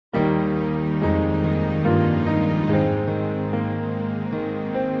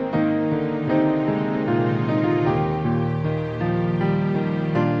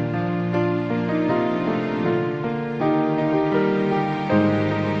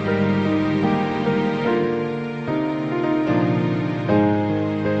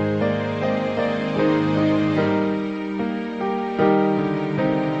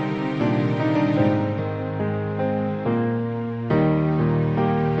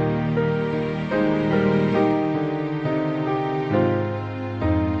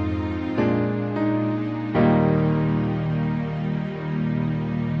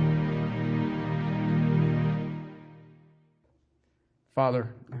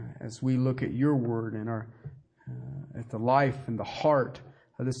Father, as we look at your word and at the life and the heart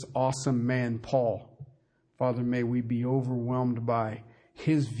of this awesome man, Paul, Father, may we be overwhelmed by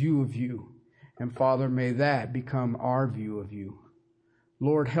his view of you. And Father, may that become our view of you.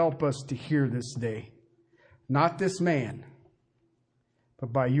 Lord, help us to hear this day, not this man,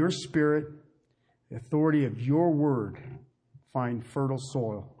 but by your Spirit, the authority of your word, find fertile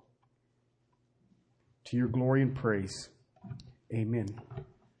soil. To your glory and praise. Amen.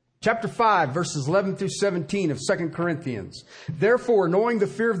 Chapter 5, verses 11 through 17 of 2 Corinthians. Therefore, knowing the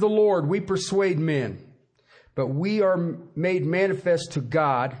fear of the Lord, we persuade men. But we are made manifest to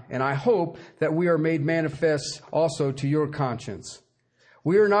God, and I hope that we are made manifest also to your conscience.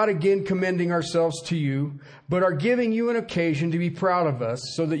 We are not again commending ourselves to you, but are giving you an occasion to be proud of us,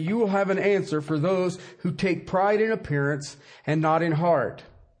 so that you will have an answer for those who take pride in appearance and not in heart.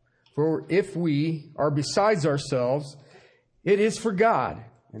 For if we are besides ourselves, it is for God.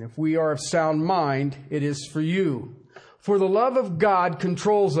 And if we are of sound mind, it is for you. For the love of God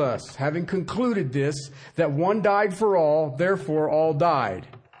controls us, having concluded this, that one died for all, therefore all died.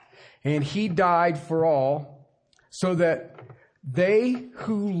 And he died for all, so that they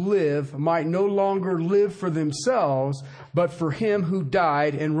who live might no longer live for themselves, but for him who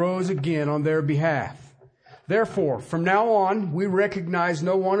died and rose again on their behalf. Therefore, from now on, we recognize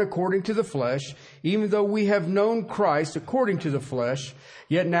no one according to the flesh, even though we have known Christ according to the flesh,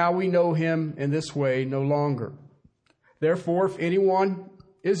 yet now we know him in this way no longer. Therefore, if anyone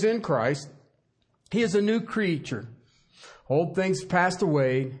is in Christ, he is a new creature. Old things passed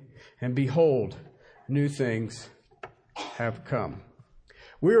away, and behold, new things have come.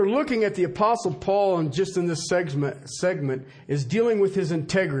 We are looking at the Apostle Paul, and just in this segment is dealing with his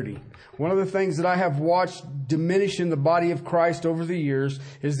integrity. One of the things that I have watched diminish in the body of Christ over the years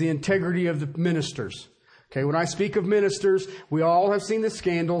is the integrity of the ministers. Okay, when I speak of ministers, we all have seen the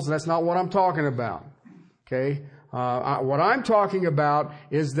scandals, and that's not what I'm talking about. Okay, what I'm talking about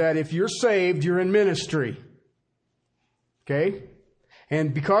is that if you're saved, you're in ministry. Okay?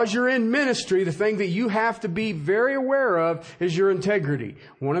 And because you're in ministry, the thing that you have to be very aware of is your integrity.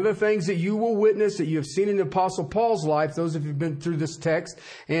 One of the things that you will witness, that you have seen in the Apostle Paul's life, those of you who have been through this text,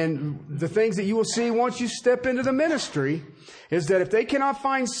 and the things that you will see once you step into the ministry, is that if they cannot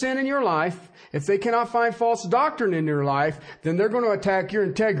find sin in your life, if they cannot find false doctrine in your life, then they're going to attack your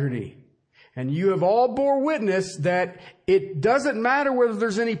integrity. And you have all bore witness that it doesn't matter whether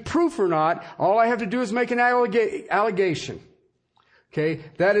there's any proof or not. All I have to do is make an allegation. Okay,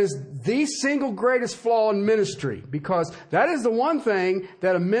 that is the single greatest flaw in ministry, because that is the one thing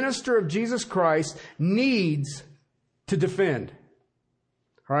that a minister of Jesus Christ needs to defend.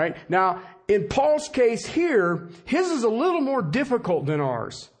 All right. Now, in Paul's case here, his is a little more difficult than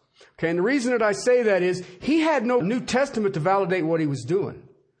ours. Okay, and the reason that I say that is he had no New Testament to validate what he was doing.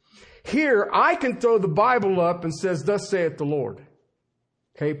 Here, I can throw the Bible up and says, "Thus saith the Lord."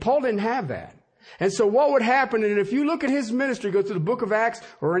 Okay, Paul didn't have that. And so what would happen, and if you look at his ministry, go through the book of Acts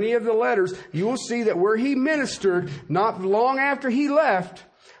or any of the letters, you will see that where he ministered, not long after he left,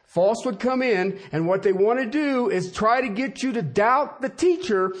 false would come in, and what they want to do is try to get you to doubt the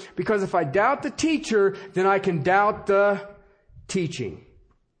teacher, because if I doubt the teacher, then I can doubt the teaching.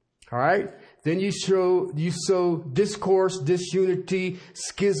 All right? Then you sow discourse, disunity,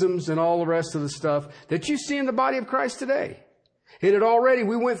 schisms, and all the rest of the stuff that you see in the body of Christ today. We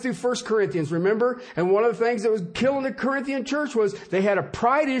went through 1 Corinthians, remember? And one of the things that was killing the Corinthian church was they had a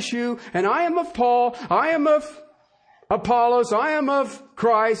pride issue, and I am of Paul, I am of Apollos, I am of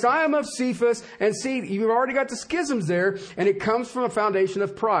Christ, I am of Cephas. And see, you've already got the schisms there, and it comes from a foundation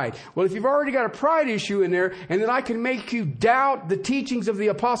of pride. Well, if you've already got a pride issue in there, and then I can make you doubt the teachings of the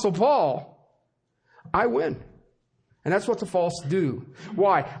Apostle Paul, I win. And that's what the false do.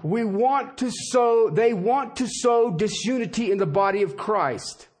 Why? They want to sow disunity in the body of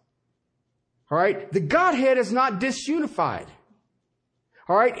Christ. All right? The Godhead is not disunified.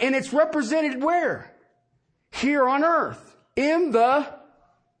 All right? And it's represented where? Here on earth. In the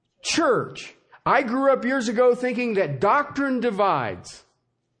church. I grew up years ago thinking that doctrine divides.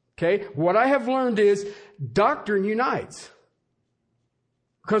 Okay? What I have learned is doctrine unites.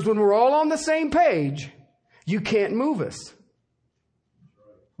 Because when we're all on the same page, you can't move us.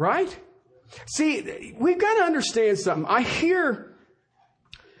 Right? See, we've got to understand something. I hear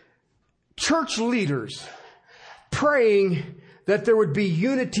church leaders praying that there would be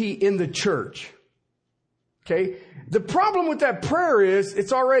unity in the church. Okay? The problem with that prayer is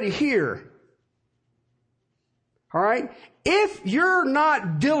it's already here. All right? If you're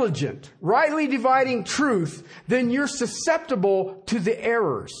not diligent, rightly dividing truth, then you're susceptible to the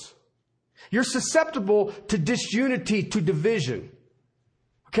errors. You're susceptible to disunity, to division.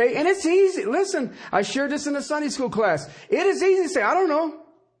 Okay, and it's easy. Listen, I shared this in the Sunday school class. It is easy to say, I don't know.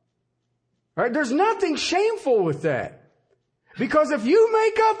 All right, there's nothing shameful with that. Because if you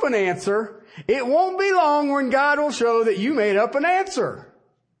make up an answer, it won't be long when God will show that you made up an answer.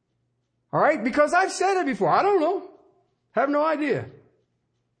 All right, because I've said it before. I don't know. Have no idea.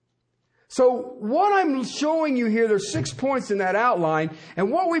 So what I'm showing you here, there's 6 points in that outline.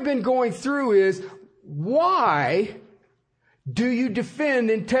 And what we've been going through is, why do you defend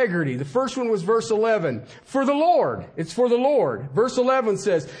integrity? The first one was verse 11. For the Lord. It's for the Lord. Verse 11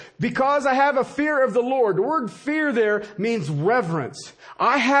 says, because I have a fear of the Lord. The word fear there means reverence.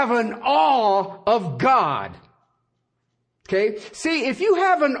 I have an awe of God. Okay? See, if you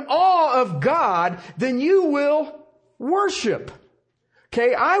have an awe of God, then you will worship.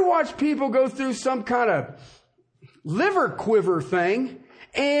 Okay? I watch people go through some kind of liver quiver thing,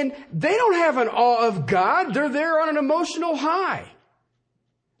 and they don't have an awe of God. They're there on an emotional high.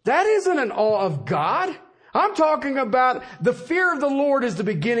 That isn't an awe of God. I'm talking about the fear of the Lord is the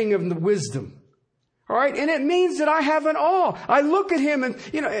beginning of the wisdom. All right? And it means that I have an awe. I look at Him and,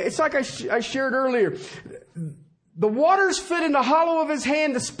 it's like I shared earlier. The waters fit in the hollow of His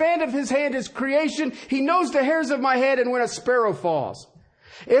hand. The span of His hand is creation. He knows the hairs of my head and when a sparrow falls.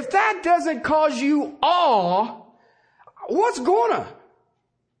 If that doesn't cause you awe, what's gonna?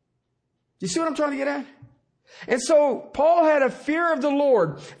 You see what I'm trying to get at? And so Paul had a fear of the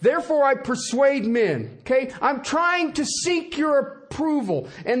Lord. Therefore I persuade men. Okay? I'm trying to seek your approval.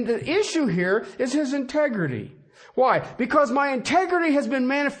 And the issue here is his integrity. Why? Because my integrity has been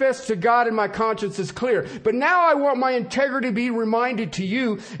manifest to God and my conscience is clear. But now I want my integrity to be reminded to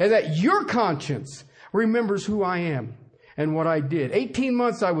you and that your conscience remembers who I am and what I did. 18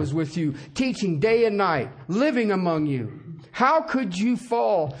 months I was with you, teaching day and night, living among you. How could you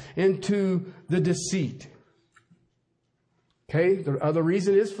fall into the deceit? Okay, the other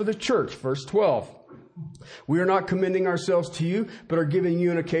reason is for the church. Verse 12. We are not commending ourselves to you, but are giving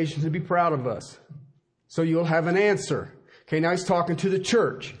you an occasion to be proud of us. So you'll have an answer. Okay, now he's talking to the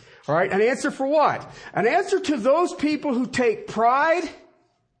church. All right, an answer for what? An answer to those people who take pride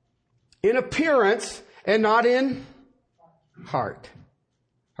in appearance and not in heart.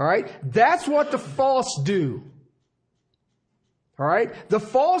 All right, that's what the false do. All right, the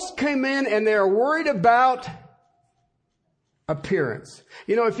false came in and they are worried about appearance.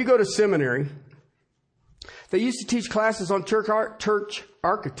 If you go to seminary, they used to teach classes on church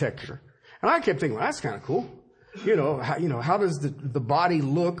architecture. And I kept thinking, well, that's kind of cool. How does the body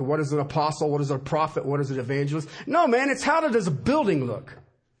look? What is an apostle? What is a prophet? What is an evangelist? No, man, it's how does a building look?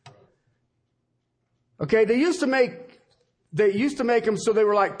 Okay, they used to make them so they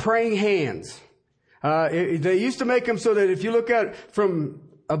were like praying hands. They used to make them so that if you look at from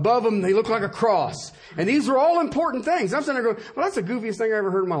above them, they look like a cross. And these are all important things. I'm sitting there going, well, that's the goofiest thing I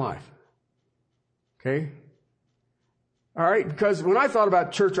ever heard in my life. Okay? All right, because when I thought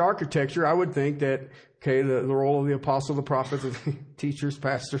about church architecture, I would think that, okay, the role of the apostle, the prophets, the teachers,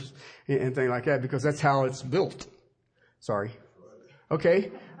 pastors, and things like that, because that's how it's built. Sorry.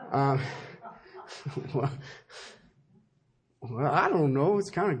 Okay. Well, I don't know. It's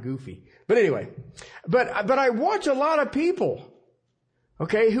kind of goofy. But anyway, but I watch a lot of people,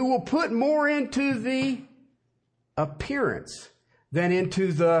 okay, who will put more into the appearance than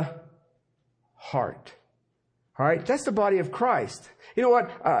into the heart. All right, that's the body of Christ. You know what?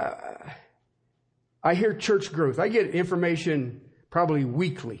 I hear church growth. I get information probably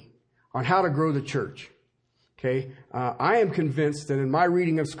weekly on how to grow the church. Okay, I am convinced that in my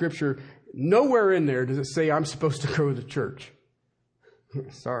reading of Scripture, nowhere in there does it say I'm supposed to grow the church.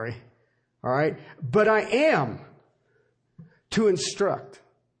 Sorry. All right. But I am to instruct.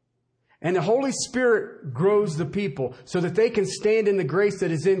 And the Holy Spirit grows the people so that they can stand in the grace that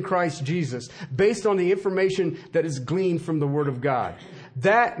is in Christ Jesus based on the information that is gleaned from the Word of God.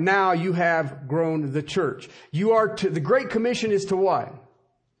 That now you have grown the church. The Great Commission is to what?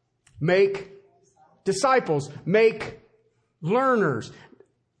 Make disciples. Make learners.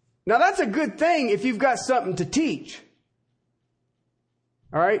 Now that's a good thing if you've got something to teach.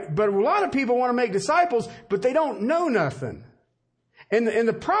 All right. But a lot of people want to make disciples, but they don't know nothing. And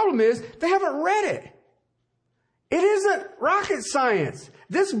the problem is they haven't read it. It isn't rocket science.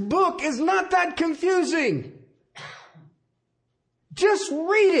 This book is not that confusing. Just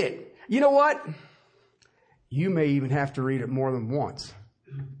read it. You know what? You may even have to read it more than once.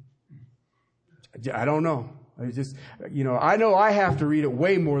 I don't know. I know I have to read it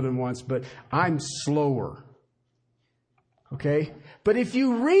way more than once, but I'm slower. Okay? But if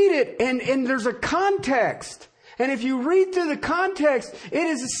you read it and there's a context, and if you read through the context, it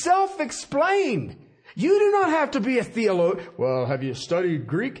is self-explained. You do not have to be a theologian. Well, have you studied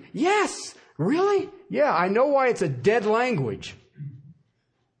Greek? Yes. Really? Yeah, I know why it's a dead language.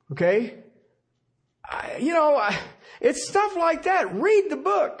 Okay? It's stuff like that. Read the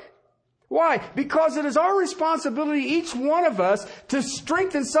book. Why? Because it is our responsibility, each one of us, to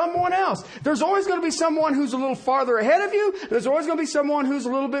strengthen someone else. There's always going to be someone who's a little farther ahead of you. There's always going to be someone who's a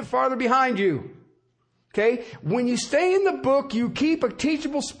little bit farther behind you. Okay? When you stay in the book, you keep a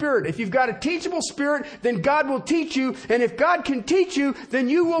teachable spirit. If you've got a teachable spirit, then God will teach you. And if God can teach you, then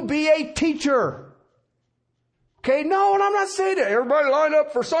you will be a teacher. Okay? No, and I'm not saying that everybody line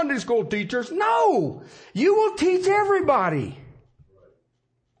up for Sunday school teachers. No! You will teach everybody.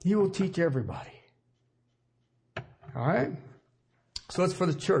 You will teach everybody. All right? So it's for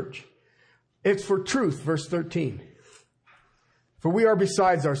the church. It's for truth, verse 13. For we are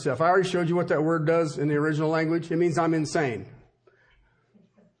besides ourselves. I already showed you what that word does in the original language. It means I'm insane.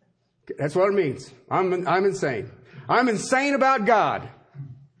 That's what it means. I'm insane. I'm insane about God.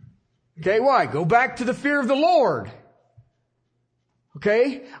 Okay, why? Go back to the fear of the Lord.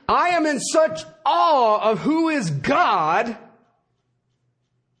 Okay? I am in such awe of who is God.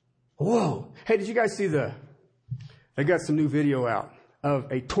 Whoa. Hey, did you guys see they got some new video out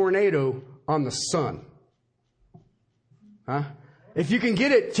of a tornado on the sun? Huh? If you can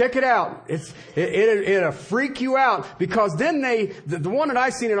get it, check it out. It'll freak you out, because then the one that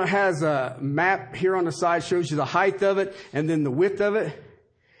I've seen, it has a map here on the side, shows you the height of it and then the width of it.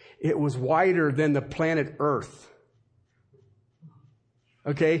 It was wider than the planet Earth.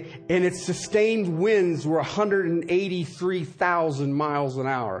 Okay? And its sustained winds were 183,000 miles an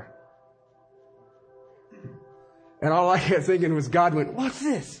hour. And all I kept thinking was, God went, what's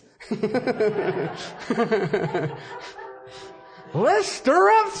this? Let's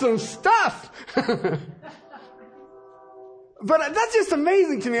stir up some stuff. But that's just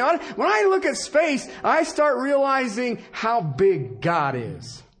amazing to me. When I look at space, I start realizing how big God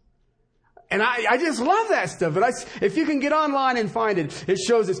is. And I just love that stuff. But if you can get online and find it, it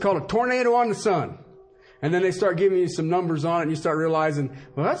shows it's called a tornado on the sun. And then they start giving you some numbers on it, and you start realizing,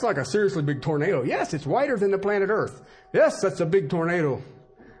 well, that's like a seriously big tornado. Yes, it's wider than the planet Earth. Yes, that's a big tornado.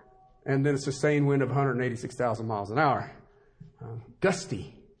 And then a sustained wind of 186,000 miles an hour.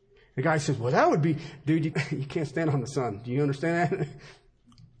 Gusty. The guy says, well, that would be, dude, you can't stand on the sun. Do you understand that?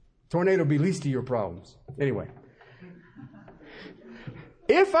 Tornado will be least of your problems. Anyway.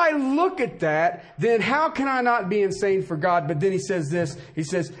 If I look at that, then how can I not be insane for God? But then he says this, he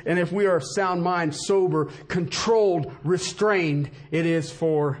says, and if we are of sound mind, sober, controlled, restrained, it is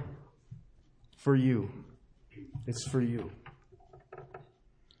for you. It's for you.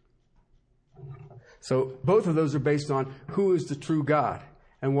 So both of those are based on who is the true God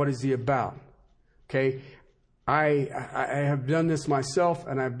and what is he about. Okay? I have done this myself,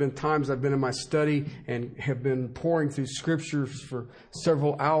 and I've been in my study and have been pouring through scriptures for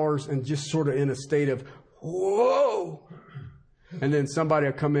several hours and just sort of in a state of, whoa! And then somebody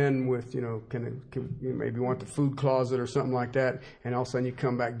will come in with, can you maybe want the food closet or something like that, and all of a sudden you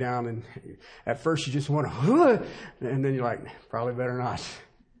come back down, and at first you just want to, and then you're like, probably better not.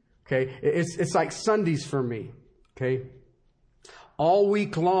 Okay? It's like Sundays for me. Okay? All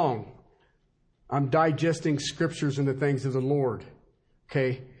week long, I'm digesting scriptures and the things of the Lord.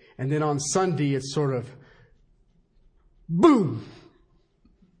 Okay? And then on Sunday, it's sort of boom.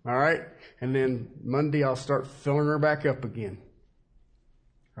 All right? And then Monday, I'll start filling her back up again.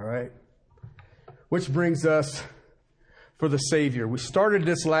 All right? Which brings us for the Savior. We started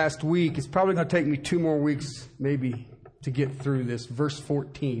this last week. It's probably going to take me 2 more weeks maybe to get through this. Verse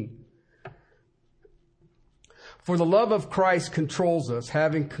 14. For the love of Christ controls us,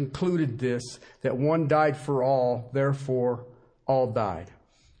 having concluded this, that one died for all, therefore all died.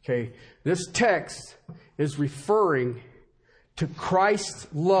 Okay, this text is referring to Christ's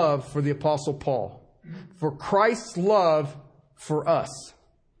love for the Apostle Paul, for Christ's love for us.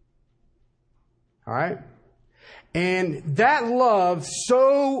 All right? And that love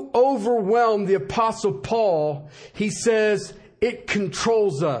so overwhelmed the Apostle Paul, he says it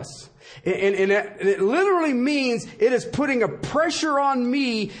controls us. And it literally means it is putting a pressure on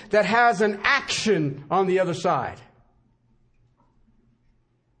me that has an action on the other side.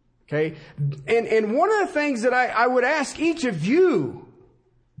 Okay? And one of the things that I would ask each of you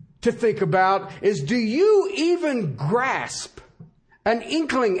to think about is, do you even grasp an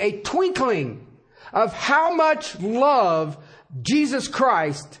inkling, a twinkling of how much love Jesus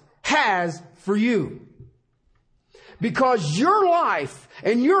Christ has for you? Because your life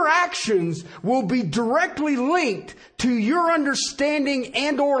and your actions will be directly linked to your understanding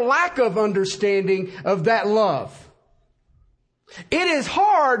and or lack of understanding of that love. It is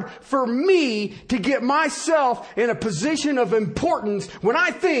hard for me to get myself in a position of importance when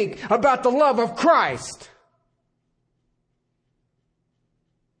I think about the love of Christ.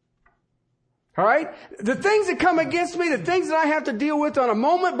 All right? The things that come against me, the things that I have to deal with on a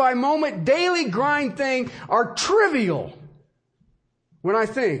moment by moment, daily grind thing are trivial when I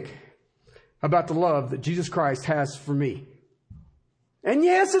think about the love that Jesus Christ has for me. And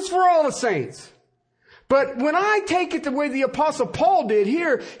yes, it's for all the saints. But when I take it the way the Apostle Paul did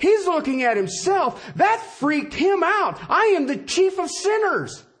here, he's looking at himself. That freaked him out. I am the chief of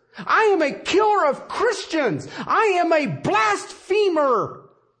sinners. I am a killer of Christians. I am a blasphemer.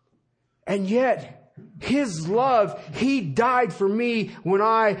 And yet, His love, He died for me when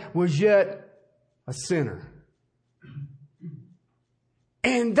I was yet a sinner.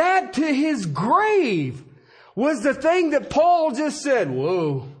 And that to his grave was the thing that Paul just said,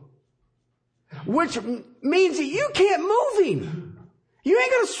 whoa. Which means that you can't move him. You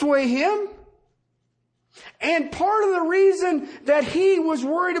ain't going to sway him. And part of the reason that he was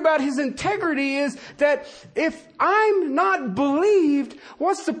worried about his integrity is that if I'm not believed,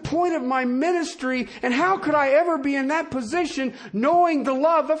 what's the point of my ministry? And how could I ever be in that position knowing the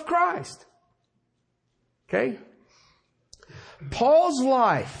love of Christ? Okay? Paul's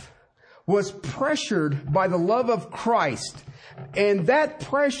life was pressured by the love of Christ. And that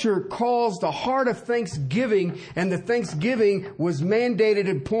pressure caused a heart of thanksgiving. And the thanksgiving was mandated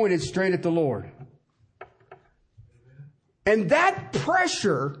and pointed straight at the Lord. And that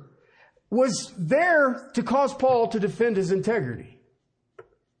pressure was there to cause Paul to defend his integrity.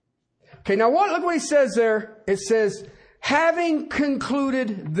 Okay, now look what he says there. It says, having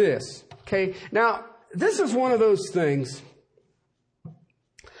concluded this. Okay, now this is one of those things.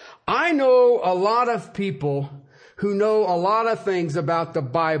 I know a lot of people who know a lot of things about the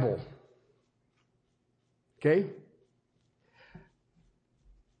Bible. Okay?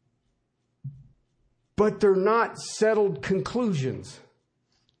 But they're not settled conclusions.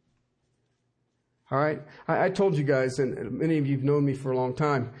 All right? I told you guys, and many of you have known me for a long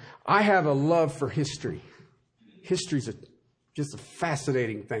time, I have a love for history. History's just a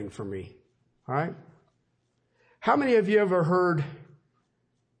fascinating thing for me. All right? How many of you ever heard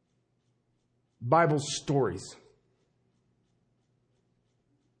Bible stories?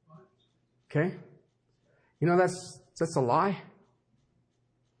 Okay? You know, that's a lie.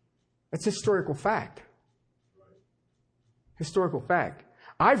 That's historical fact. Historical fact.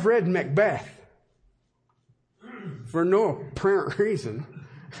 I've read Macbeth for no apparent reason,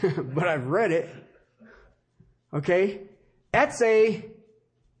 but I've read it. Okay? That's a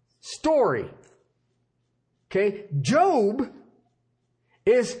story. Okay? Job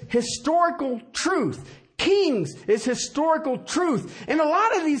is historical truth. Kings is historical truth. In a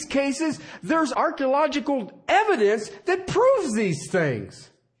lot of these cases, there's archaeological evidence that proves these things.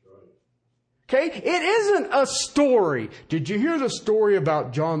 Okay? It isn't a story. Did you hear the story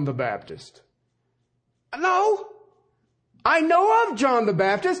about John the Baptist? No. I know of John the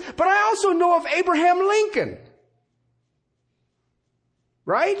Baptist, but I also know of Abraham Lincoln.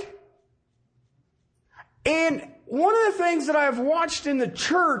 Right? And one of the things that I've watched in the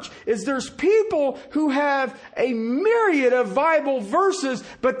church is there's people who have a myriad of Bible verses,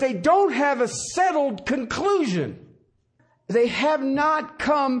 but they don't have a settled conclusion. They have not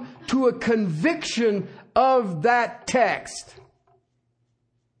come to a conviction of that text.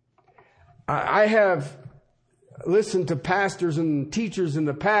 I have listened to pastors and teachers in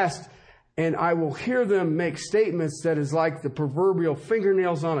the past, and I will hear them make statements that is like the proverbial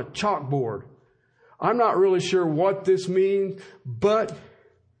fingernails on a chalkboard. I'm not really sure what this means, but,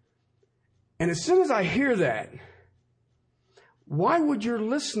 and as soon as I hear that, why would your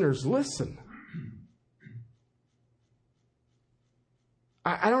listeners listen?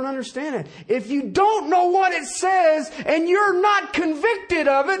 I don't understand it. If you don't know what it says and you're not convicted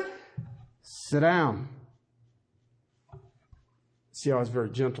of it, sit down. See, I was very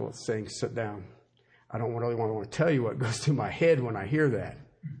gentle at saying sit down. I don't really want to tell you what goes through my head when I hear that.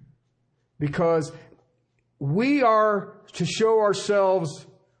 Because we are to show ourselves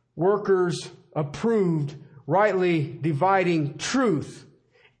workers approved, rightly dividing truth.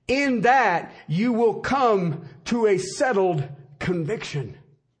 In that, you will come to a settled conviction.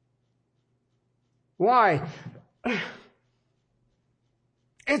 Why?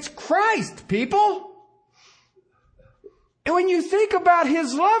 It's Christ, people. And when you think about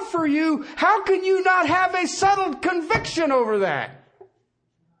His love for you, how can you not have a settled conviction over that?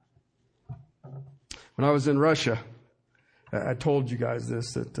 When I was in Russia, I told you guys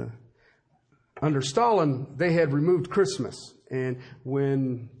this, that under Stalin, they had removed Christmas. And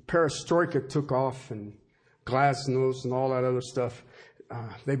when perestroika took off and glasnost and all that other stuff.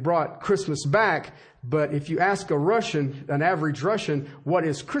 They brought Christmas back, but if you ask a Russian, an average Russian, what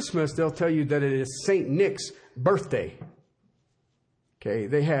is Christmas, they'll tell you that it is Saint Nick's birthday. Okay,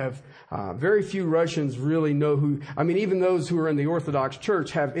 they have very few Russians really know who, even those who are in the Orthodox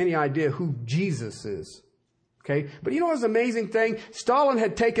Church have any idea who Jesus is. Okay, but you know what's the amazing thing? Stalin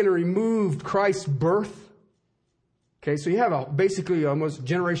had taken and removed Christ's birth. Okay, so you have basically almost a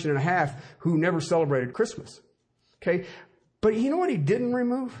generation and a half who never celebrated Christmas. Okay, but you know what he didn't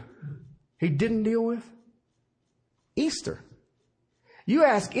remove? He didn't deal with? Easter. You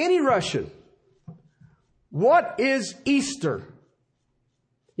ask any Russian, what is Easter?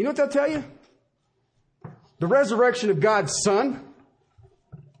 You know what they'll tell you? The resurrection of God's Son.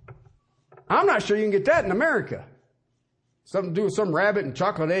 I'm not sure you can get that in America. Something to do with some rabbit and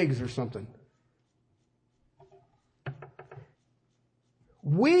chocolate eggs or something.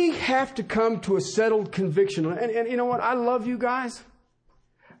 We have to come to a settled conviction. And you know what? I love you guys,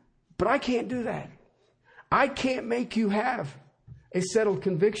 but I can't do that. I can't make you have a settled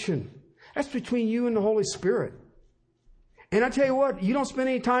conviction. That's between you and the Holy Spirit. And I tell you what, you don't spend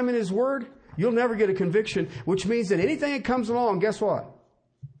any time in His Word, you'll never get a conviction, which means that anything that comes along, guess what?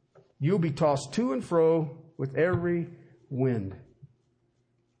 You'll be tossed to and fro with every wind.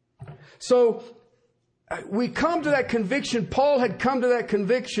 So, we come to that conviction. Paul had come to that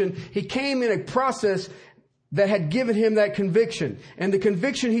conviction. He came in a process that had given him that conviction. And the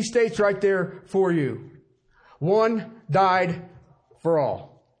conviction he states right there for you. One died for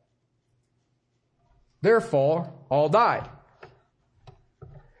all. Therefore, all died.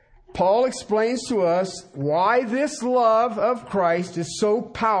 Paul explains to us why this love of Christ is so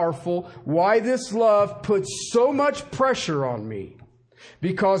powerful, why this love puts so much pressure on me.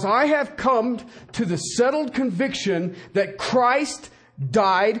 Because I have come to the settled conviction that Christ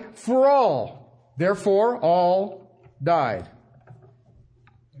died for all. Therefore, all died.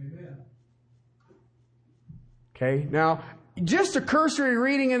 Amen. Okay, now, just a cursory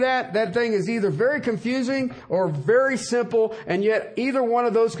reading of that thing is either very confusing or very simple, and yet either one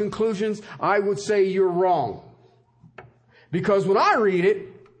of those conclusions, I would say you're wrong. Because when I read it,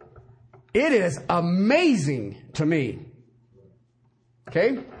 it is amazing to me.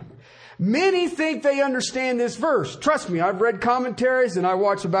 Okay? Many think they understand this verse. Trust me, I've read commentaries and I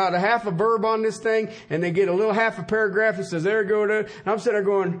watch about a half a verb on this thing and they get a little half a paragraph that says, there you go. And I'm sitting there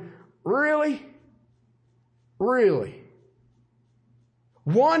going, really? Really?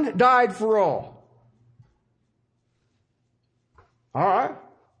 One died for all. All right.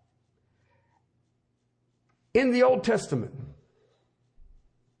 In the Old Testament.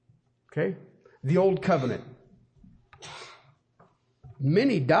 Okay? The Old Covenant.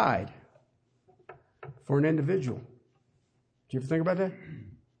 Many died for an individual. Do you ever think about that?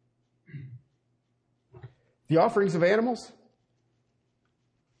 The offerings of animals.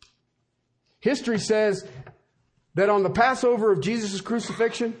 History says that on the Passover of Jesus'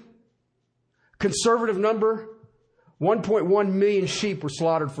 crucifixion, conservative number, 1.1 million sheep were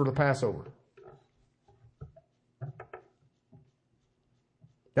slaughtered for the Passover.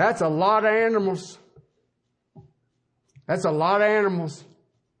 That's a lot of animals. That's a lot of animals.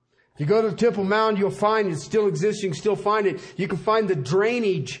 If you go to the Temple Mount, you'll find it still exists. You can still find it. You can find the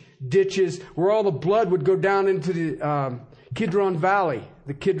drainage ditches where all the blood would go down into the Kidron Valley,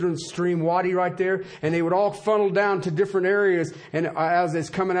 the Kidron stream, Wadi right there. And they would all funnel down to different areas and as it's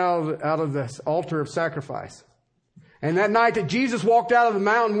coming out of the altar of sacrifice. And that night that Jesus walked out of the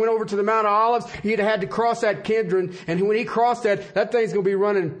mountain, went over to the Mount of Olives, he'd had to cross that Kidron. And when he crossed that thing's going to be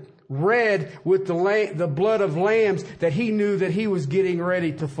running red with the blood of lambs that he knew that he was getting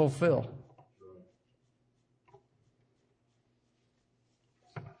ready to fulfill.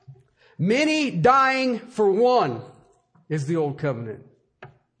 Many dying for one is the Old Covenant.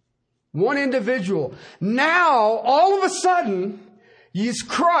 One individual. Now, all of a sudden, is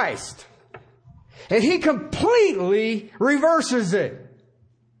Christ. And He completely reverses it.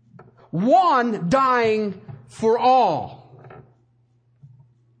 One dying for all.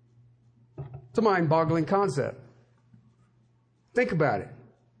 It's a mind-boggling concept. Think about it.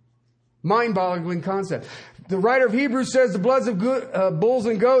 Mind-boggling concept. The writer of Hebrews says the bloods of bulls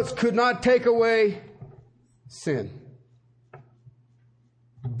and goats could not take away sin.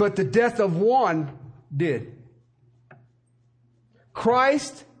 But the death of one did.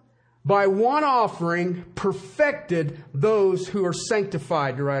 Christ, by one offering, perfected those who are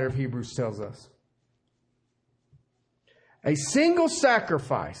sanctified, the writer of Hebrews tells us. A single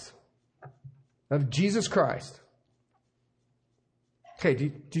sacrifice of Jesus Christ. Okay,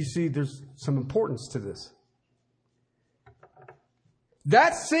 do you see there's some importance to this?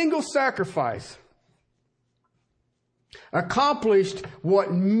 That single sacrifice accomplished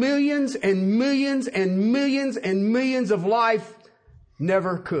what millions and millions and millions and millions of life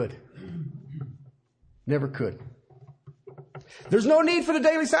never could. Never could. There's no need for the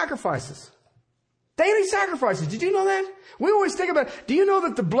daily sacrifices. Daily sacrifices. Did you know that? We always think about, do you know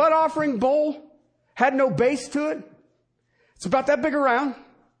that the blood offering bowl had no base to it? It's about that big around.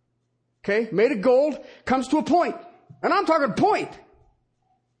 Okay, made of gold, comes to a point. And I'm talking point.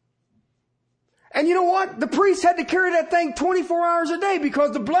 And you know what? The priest had to carry that thing 24 hours a day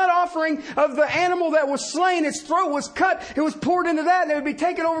because the blood offering of the animal that was slain, its throat was cut, it was poured into that, and it would be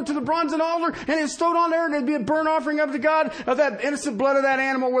taken over to the bronze altar, and it was thrown on there, and it would be a burnt offering up to God of that innocent blood of that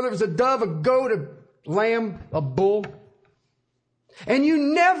animal, whether it was a dove, a goat, a lamb, a bull. And you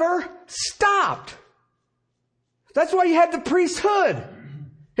never stopped. That's why you had the priesthood.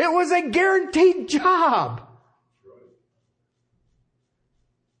 It was a guaranteed job.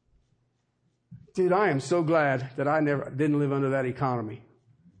 Dude, I am so glad that I didn't live under that economy.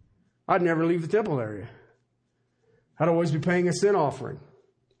 I'd never leave the temple area. I'd always be paying a sin offering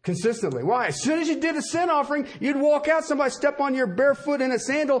consistently. Why? As soon as you did a sin offering, you'd walk out, somebody step on your bare foot in a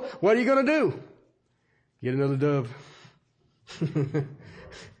sandal. What are you going to do? Get another dove.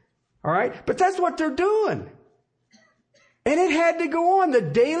 All right? But that's what they're doing. And it had to go on. The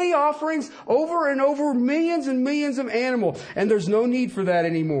daily offerings over and over, millions and millions of animals. And there's no need for that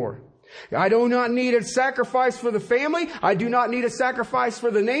anymore. I do not need a sacrifice for the family. I do not need a sacrifice for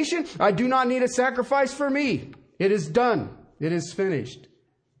the nation. I do not need a sacrifice for me. It is done. It is finished.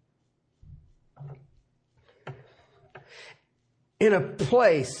 In a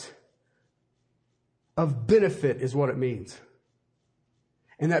place of benefit is what it means.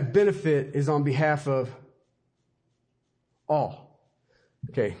 And that benefit is on behalf of all.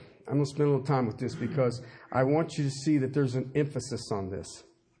 Okay, I'm going to spend a little time with this because I want you to see that there's an emphasis on this.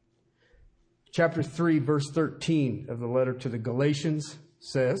 Chapter 3, verse 13 of the letter to the Galatians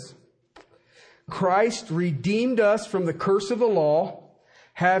says, Christ redeemed us from the curse of the law,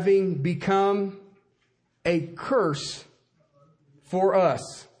 having become a curse for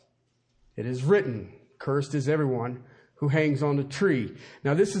us. It is written, cursed is everyone who hangs on the tree.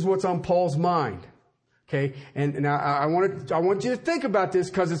 Now, this is what's on Paul's mind. Okay, and now I want you to think about this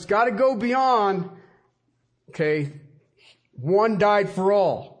because it's got to go beyond, okay, one died for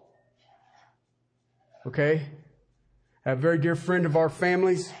all. Okay, a very dear friend of our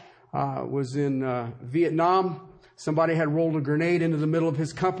family's was in Vietnam. Somebody had rolled a grenade into the middle of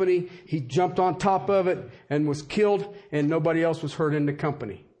his company. He jumped on top of it and was killed, and nobody else was hurt in the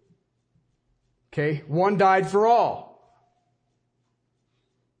company. Okay, one died for all.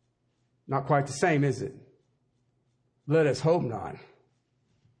 Not quite the same, is it? Let us hope not.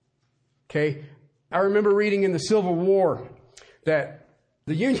 Okay, I remember reading in the Civil War that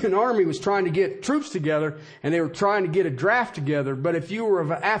the Union Army was trying to get troops together, and they were trying to get a draft together. But if you were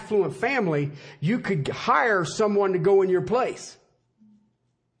of an affluent family, you could hire someone to go in your place.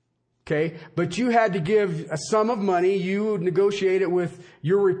 Okay? But you had to give a sum of money. You would negotiate it with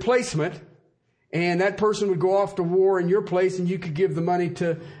your replacement, and that person would go off to war in your place, and you could give the money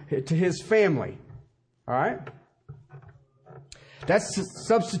to his family. All right? That's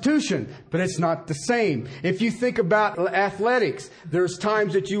substitution, but it's not the same. If you think about athletics, there's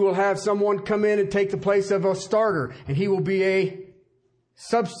times that you will have someone come in and take the place of a starter, and he will be a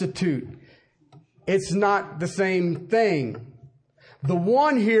substitute. It's not the same thing. The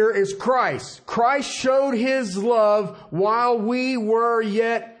one here is Christ. Christ showed His love while we were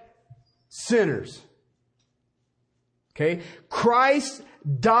yet sinners. Okay? Christ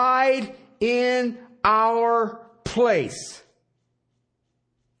died in our place.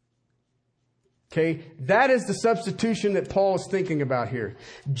 Okay, that is the substitution that Paul is thinking about here.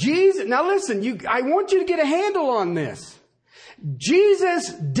 Jesus, now listen, I want you to get a handle on this. Jesus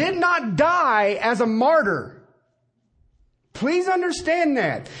did not die as a martyr. Please understand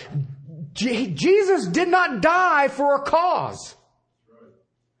that. Jesus did not die for a cause.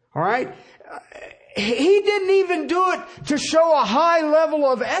 All right? He didn't even do it to show a high level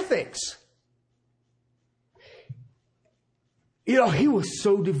of ethics. You know, He was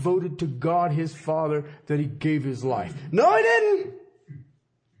so devoted to God, His Father, that He gave His life. No, He didn't.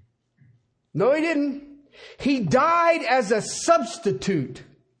 No, He didn't. He died as a substitute.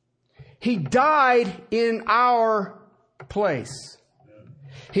 He died in our place.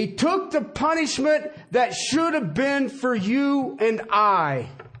 He took the punishment that should have been for you and I.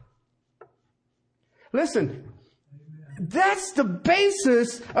 Listen, that's the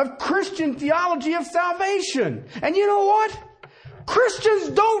basis of Christian theology of salvation. And you know what? Christians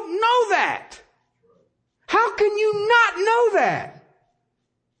don't know that. How can you not know that?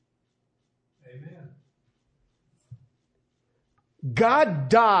 Amen. God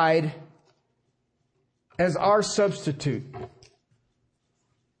died as our substitute.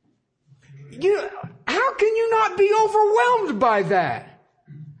 How can you not be overwhelmed by that?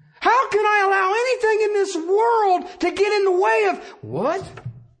 How can I allow anything in this world to get in the way of, what?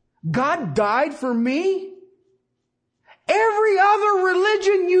 God died for me? Every other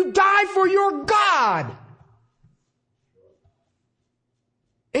religion, you die for your God.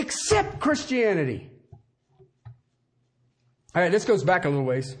 Except Christianity. All right, this goes back a little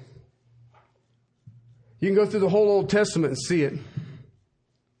ways. You can go through the whole Old Testament and see it.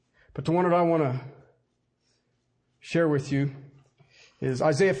 But the one that I want to share with you is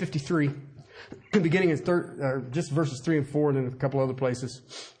Isaiah 53, beginning in just verses 3 and 4, and then a couple other places.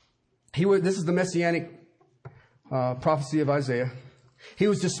 This is the messianic prophecy of Isaiah. He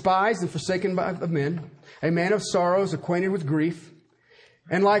was despised and forsaken of men, a man of sorrows, acquainted with grief.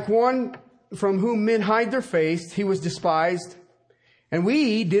 And like one from whom men hide their face, he was despised, and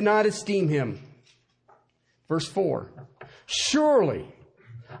we did not esteem him. Verse 4. Surely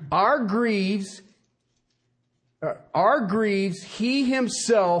our griefs he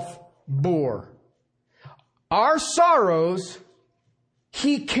himself bore. Our sorrows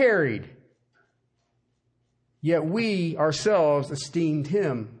he carried. Yet we ourselves esteemed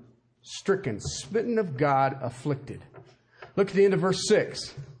him stricken, smitten of God, afflicted. Look at the end of verse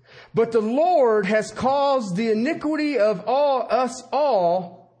 6. But the Lord has caused the iniquity of us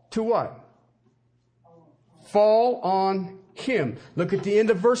all to what? Fall on him. Look at the end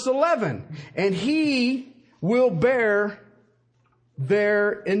of verse 11. And he will bear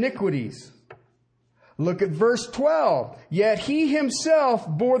their iniquities. Look at verse 12. Yet he himself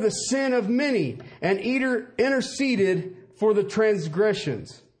bore the sin of many and interceded for the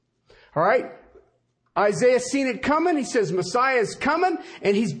transgressions. All right. Isaiah's seen it coming. He says Messiah is coming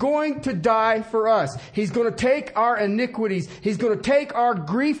and he's going to die for us. He's going to take our iniquities. He's going to take our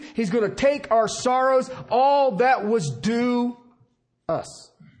grief. He's going to take our sorrows. All that was due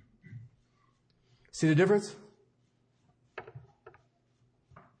us. See the difference?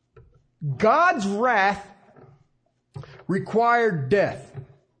 God's wrath required death.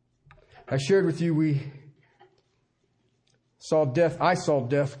 I shared with you I saw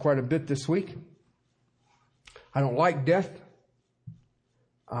death quite a bit this week. I don't like death.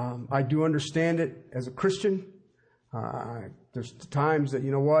 I do understand it as a Christian. There's times that,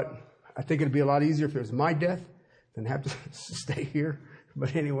 you know what? I think it'd be a lot easier if it was my death than have to stay here.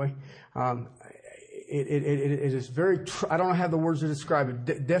 But anyway, it is very, I don't have the words to describe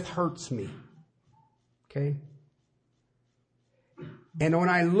it. Death hurts me. Okay? And when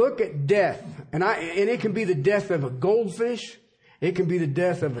I look at death, and it can be the death of a goldfish, it can be the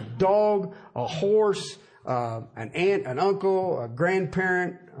death of a dog, a horse, an aunt, an uncle, a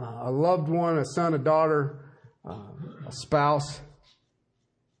grandparent, a loved one, a son, a daughter, a spouse.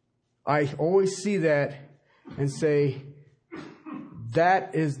 I always see that and say,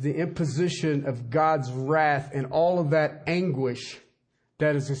 that is the imposition of God's wrath, and all of that anguish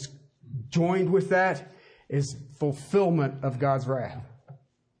that is joined with that is fulfillment of God's wrath.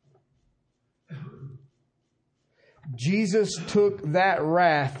 Jesus took that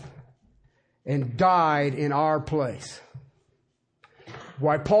wrath and died in our place.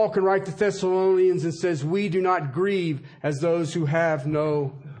 Why Paul can write to Thessalonians and says, we do not grieve as those who have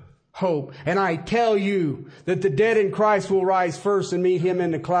no hope. And I tell you that the dead in Christ will rise first and meet him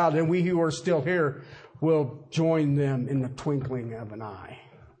in the cloud, and we who are still here will join them in the twinkling of an eye.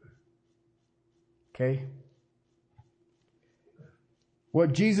 Okay?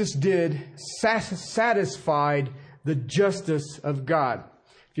 What Jesus did satisfied the justice of God.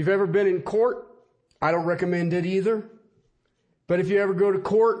 If you've ever been in court, I don't recommend it either. But if you ever go to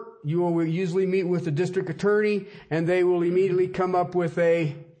court, you will usually meet with the district attorney, and they will immediately come up with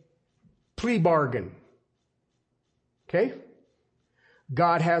a plea bargain. Okay?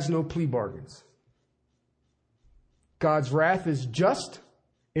 God has no plea bargains. God's wrath is just.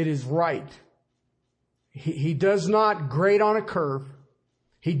 It is right. He does not grade on a curve.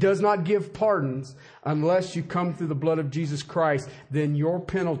 He does not give pardons unless you come through the blood of Jesus Christ. Then your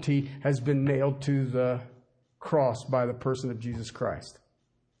penalty has been nailed to the cross by the person of Jesus Christ.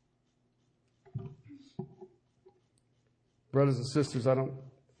 Brothers and sisters, I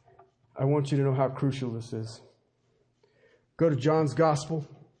want you to know how crucial this is. Go to John's Gospel.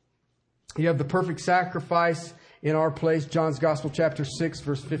 You have the perfect sacrifice in our place. John's Gospel, chapter 6,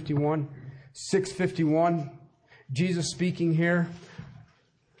 verse 51. 6:51. Jesus speaking here.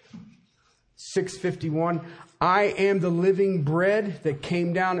 6:51. I am the living bread that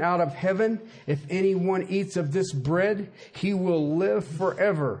came down out of heaven. If anyone eats of this bread, he will live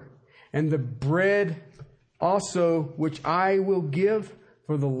forever. And the bread also which I will give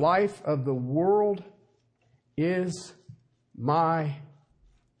for the life of the world is my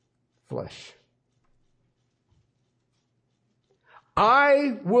flesh.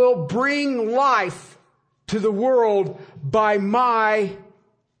 I will bring life to the world by my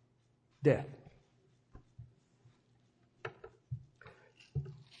death.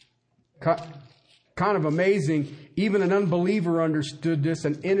 Kind of amazing. Even an unbeliever understood this,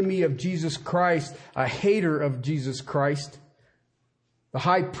 an enemy of Jesus Christ, a hater of Jesus Christ. The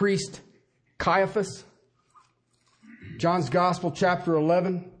high priest Caiaphas, John's Gospel, chapter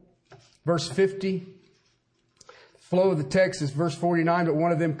 11, verse 50. Flow of the text is verse 49. But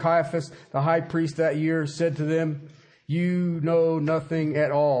one of them, Caiaphas, the high priest that year, said to them, "You know nothing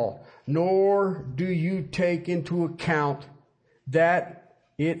at all, nor do you take into account that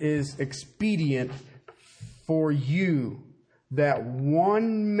it is expedient for you that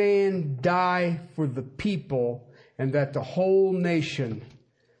one man die for the people, and that the whole nation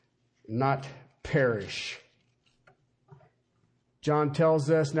not perish." John tells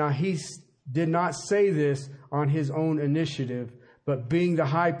us, now he did not say this on his own initiative, but being the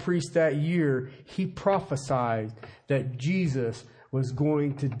high priest that year, he prophesied that Jesus was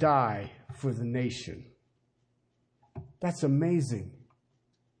going to die for the nation. That's amazing.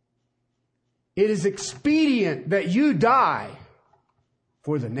 It is expedient that you die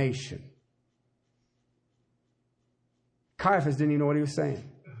for the nation. Caiaphas didn't even know what he was saying.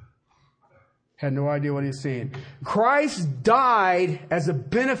 Had no idea what he was saying. Christ died as a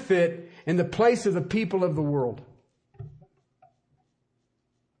benefit in the place of the people of the world.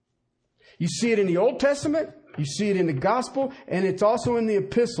 You see it in the Old Testament, you see it in the Gospel, and it's also in the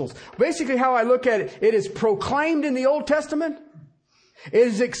epistles. Basically, how I look at it, it is proclaimed in the Old Testament, it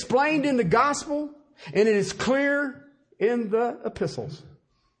is explained in the Gospel, and it is clear in the epistles.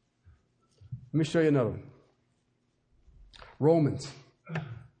 Let me show you another one. Romans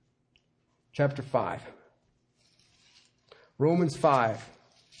chapter 5. Romans 5.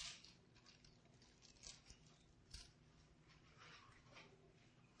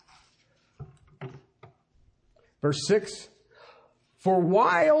 Verse 6. For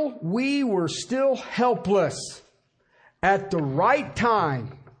while we were still helpless, at the right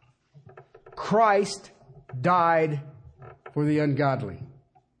time, Christ died for the ungodly.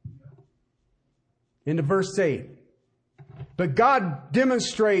 Into verse 8. But God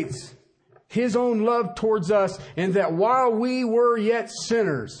demonstrates His own love towards us in that while we were yet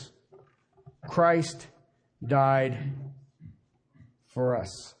sinners, Christ died for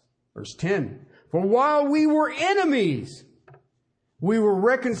us. Verse 10. For while we were enemies, we were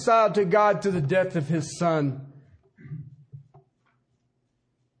reconciled to God through the death of His Son.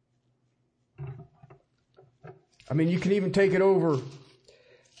 I mean, you can even take it over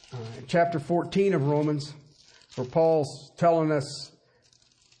chapter 14 of Romans, where Paul's telling us,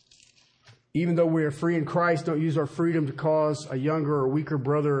 even though we are free in Christ, don't use our freedom to cause a younger or weaker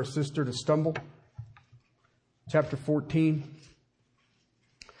brother or sister to stumble. Chapter 14,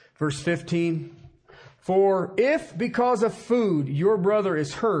 verse 15. For if because of food your brother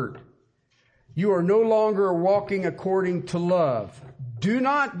is hurt, you are no longer walking according to love. Do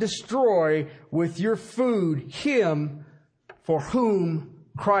not destroy with your food him for whom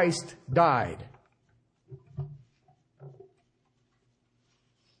Christ died.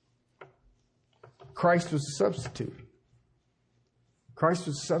 Christ was a substitute. Christ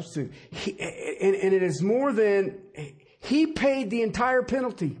was a substitute. And it is more than, He paid the entire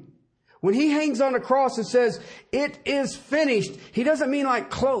penalty. When He hangs on the cross and says, it is finished, He doesn't mean like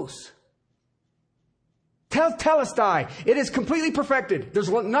close. Telestai. It is completely perfected. There's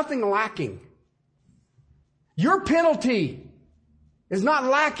nothing lacking. Your penalty is not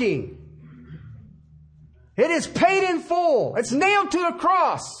lacking. It is paid in full. It's nailed to the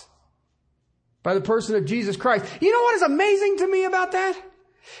cross by the person of Jesus Christ. You know what is amazing to me about that?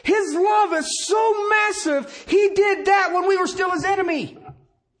 His love is so massive. He did that when we were still His enemy.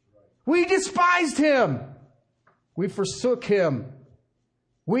 We despised Him. We forsook Him.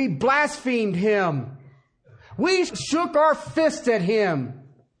 We blasphemed Him. We shook our fist at Him.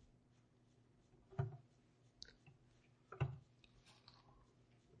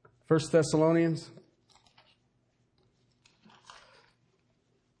 First Thessalonians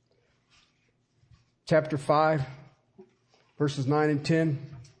chapter 5, verses 9 and 10.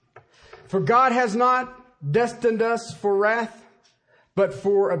 For God has not destined us for wrath, but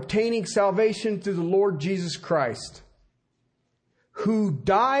for obtaining salvation through the Lord Jesus Christ, who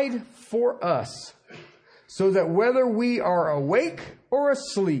died for us, so that whether we are awake or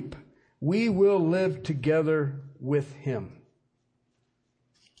asleep, we will live together with Him.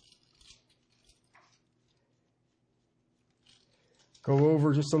 Go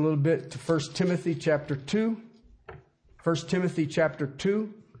over just a little bit to 1 Timothy chapter 2. 1 Timothy chapter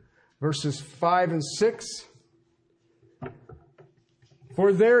 2, verses 5 and 6.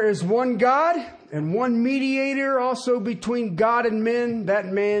 For there is one God and one mediator also between God and men, that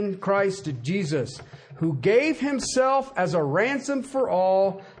man Christ Jesus, who gave himself as a ransom for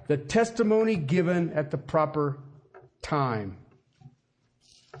all, the testimony given at the proper time.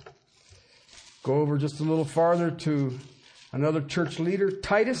 Go over just a little farther to another church leader,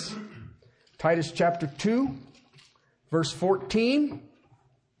 Titus. Titus chapter 2, verse 14.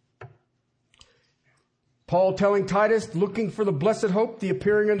 Paul telling Titus, looking for the blessed hope, the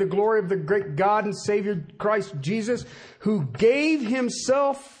appearing unto glory of the great God and Savior Christ Jesus, who gave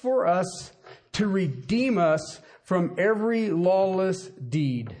himself for us to redeem us from every lawless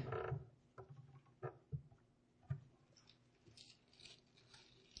deed.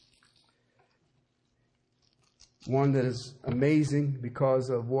 One that is amazing because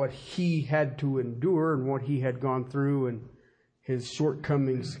of what he had to endure and what he had gone through, and his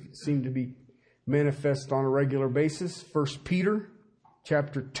shortcomings seem to be manifest on a regular basis. 1 Peter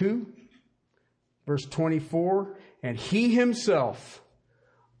chapter 2, verse 24. And he himself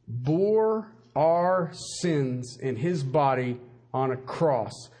bore our sins in his body on a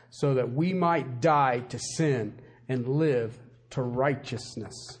cross, so that we might die to sin and live to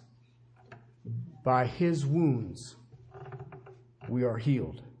righteousness. By his wounds we are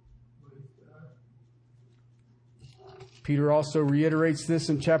healed. Peter also reiterates this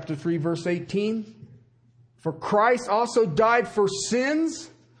in chapter 3, verse 18. For Christ also died for sins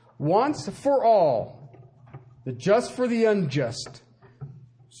once for all, the just for the unjust,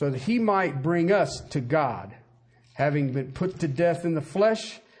 so that he might bring us to God, having been put to death in the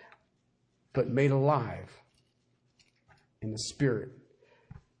flesh, but made alive in the Spirit.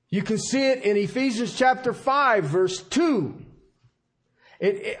 You can see it in Ephesians chapter 5, verse 2.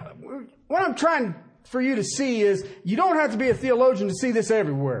 What I'm trying for you to see is, you don't have to be a theologian to see this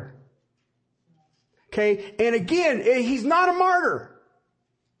everywhere. Okay? And again, he's not a martyr.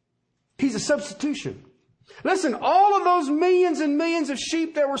 He's a substitution. Listen, all of those millions and millions of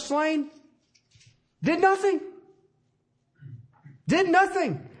sheep that were slain did nothing. Did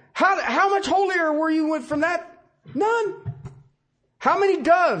nothing. How much holier were you from that? None. How many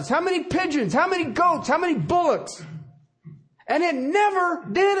doves? How many pigeons? How many goats? How many bullocks? And it never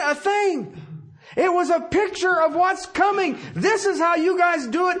did a thing. It was a picture of what's coming. This is how you guys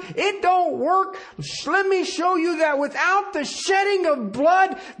do it. It don't work. Let me show you that without the shedding of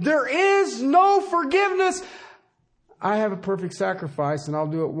blood, there is no forgiveness. I have a perfect sacrifice, and I'll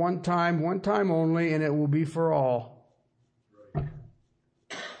do it one time only, and it will be for all.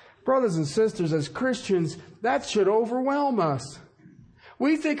 Brothers and sisters, as Christians, that should overwhelm us.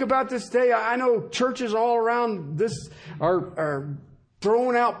 We think about this day. I know churches all around this are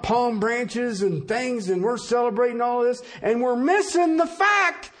throwing out palm branches and things, and we're celebrating all this, and we're missing the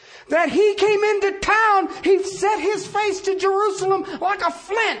fact that he came into town. He set his face to Jerusalem like a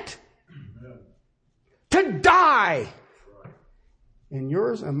flint to die in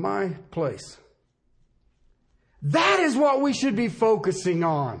yours and my place. That is what we should be focusing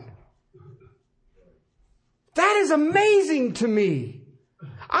on. That is amazing to me.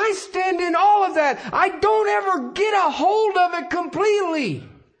 I stand in all of that. I don't ever get a hold of it completely.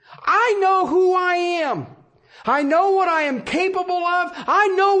 I know who I am. I know what I am capable of. I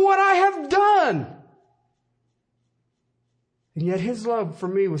know what I have done. And yet his love for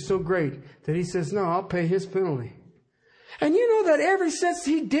me was so great that he says, no, I'll pay his penalty. And you know that ever since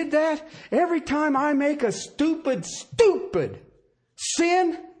he did that, every time I make a stupid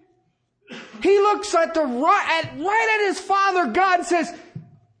sin, he looks at right at his Father God and says,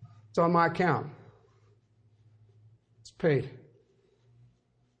 it's on my account. It's paid.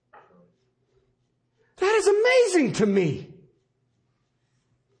 That is amazing to me.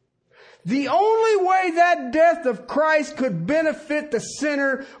 The only way that death of Christ could benefit the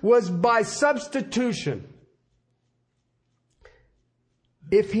sinner was by substitution.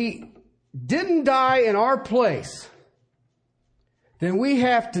 If he didn't die in our place, then we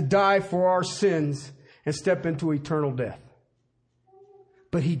have to die for our sins and step into eternal death.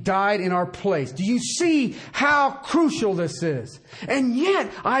 But he died in our place. Do you see how crucial this is? And yet,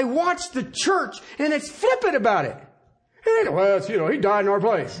 I watch the church, and it's flippant about it. Well, it's, he died in our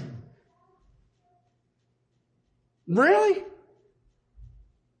place. Really?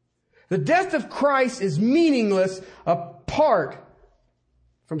 The death of Christ is meaningless apart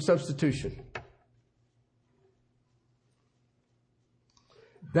from substitution.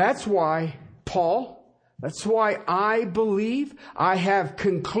 That's why Paul, That's why I believe, I have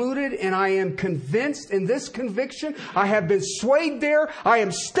concluded, and I am convinced in this conviction. I have been swayed there. I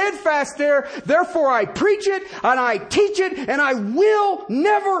am steadfast there. Therefore I preach it and I teach it, and I will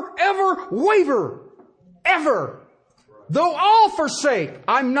never, ever waver. Ever. Though all forsake,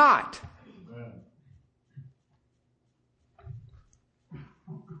 I'm not.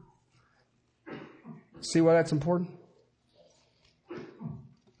 See why that's important?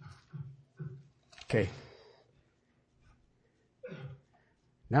 Okay.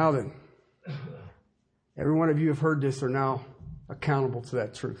 Now then, every one of you have heard this are now accountable to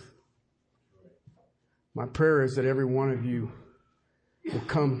that truth. My prayer is that every one of you will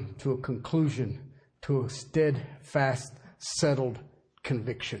come to a conclusion, to a steadfast, settled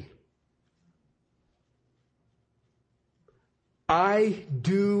conviction. I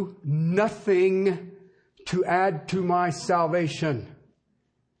do nothing to add to my salvation.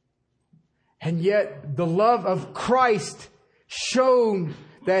 And yet the love of Christ shown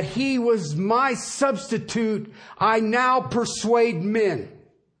that He was my substitute, I now persuade men.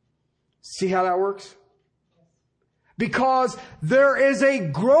 See how that works? Because there is a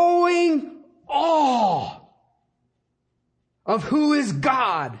growing awe of who is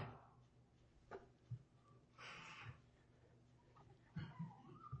God.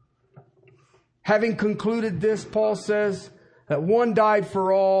 Having concluded this, Paul says that one died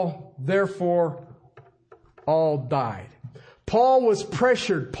for all, therefore all died. Paul was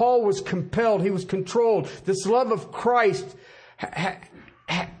pressured. Paul was compelled. He was controlled. This love of Christ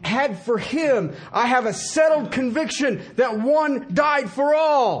had for him, I have a settled conviction that one died for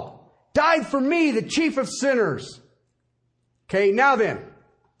all. Died for me, the chief of sinners. Okay, now then,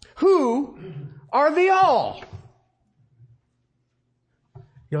 who are the all?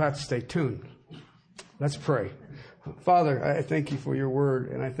 You'll have to stay tuned. Let's pray. Father, I thank you for your word,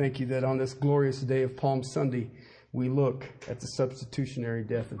 and I thank you that on this glorious day of Palm Sunday, we look at the substitutionary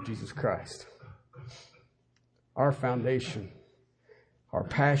death of Jesus Christ. Our foundation, our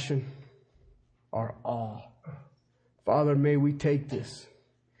passion, our awe. Father, may we take this,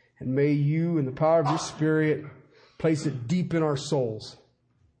 and may you, in the power of your Spirit, place it deep in our souls.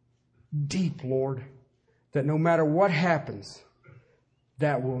 Deep, Lord, that no matter what happens,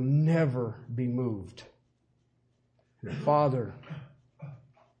 that will never be moved. And Father,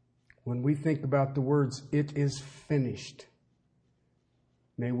 when we think about the words, "It is finished,"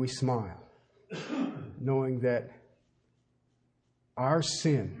 may we smile, knowing that our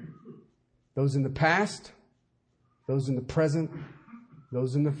sin, those in the past, those in the present,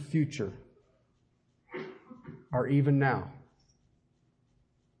 those in the future, are even now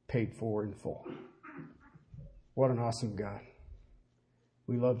paid for in full. What an awesome God.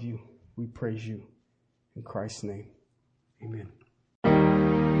 We love you. We praise you. In Christ's name, amen.